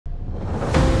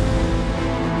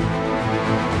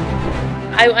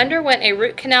I underwent a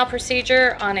root canal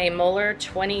procedure on a molar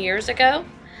 20 years ago.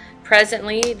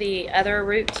 Presently, the other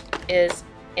root is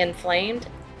inflamed.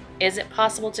 Is it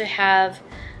possible to have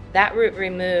that root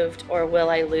removed, or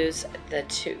will I lose the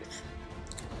tooth?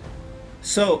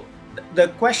 So the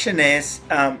question is,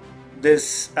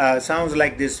 this sounds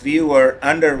like this viewer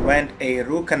underwent a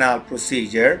root canal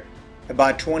procedure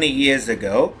about 20 years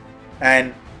ago,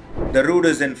 and the root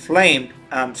is inflamed.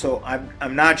 So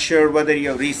I'm not sure whether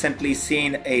you've recently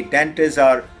seen a dentist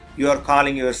or you're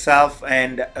calling yourself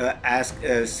and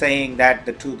saying that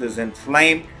the tooth is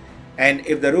inflamed. And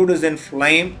if the root is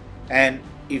inflamed, and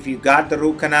if you got the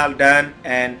root canal done,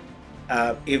 and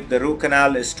if the root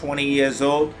canal is 20 years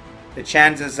old, the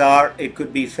chances are it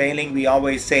could be failing. We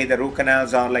always say the root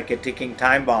canals are like a ticking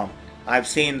time bomb. I've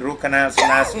seen root canals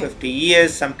last 50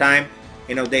 years. Sometimes,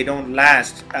 they don't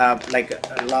last like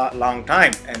a long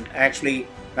time. And actually,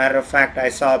 matter of fact, I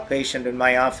saw a patient in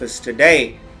my office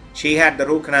today. She had the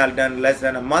root canal done less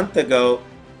than a month ago,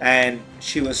 and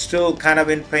she was still kind of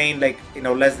in pain, like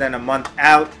less than a month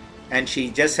out. And she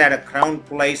just had a crown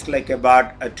placed like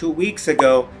about 2 weeks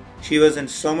ago. She was in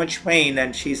so much pain,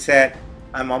 and she said,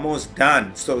 I'm almost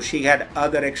done. So she had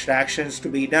other extractions to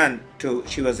be done.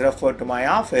 She was referred to my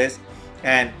office,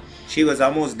 and she was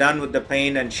almost done with the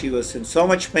pain, and she was in so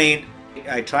much pain.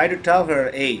 I tried to tell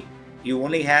her, hey, you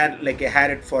only had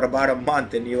it for about a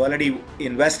month, and you already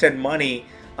invested money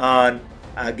on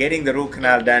getting the root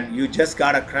canal done. You just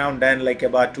got a crown done like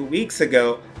about 2 weeks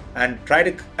ago, and I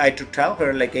tried to tell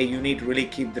her like, hey, you need to really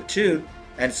keep the tooth.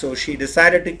 And so she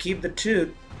decided to keep the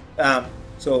tooth.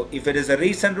 So if it is a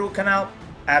recent root canal,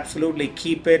 absolutely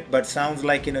keep it. But sounds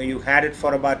like you had it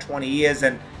for about 20 years,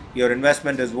 and your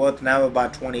investment is worth now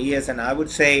about 20 years. And I would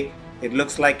say it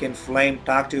looks like inflamed.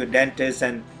 Talk to your dentist,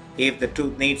 and if the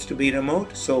tooth needs to be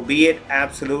removed, so be it.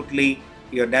 Absolutely,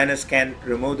 your dentist can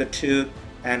remove the tooth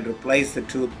and replace the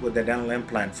tooth with a dental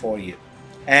implant for you.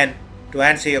 And to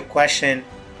answer your question,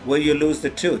 will you lose the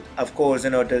tooth? Of course,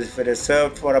 if it is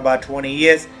served for about 20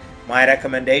 years, my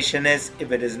recommendation is,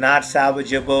 if it is not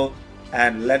salvageable,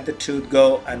 and let the tooth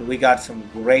go. And we got some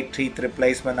great teeth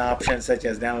replacement options such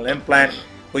as dental implant,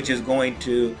 which is going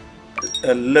to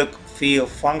look, feel,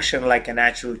 function like a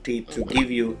natural teeth to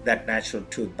give you that natural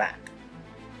tooth back.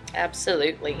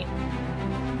 Absolutely.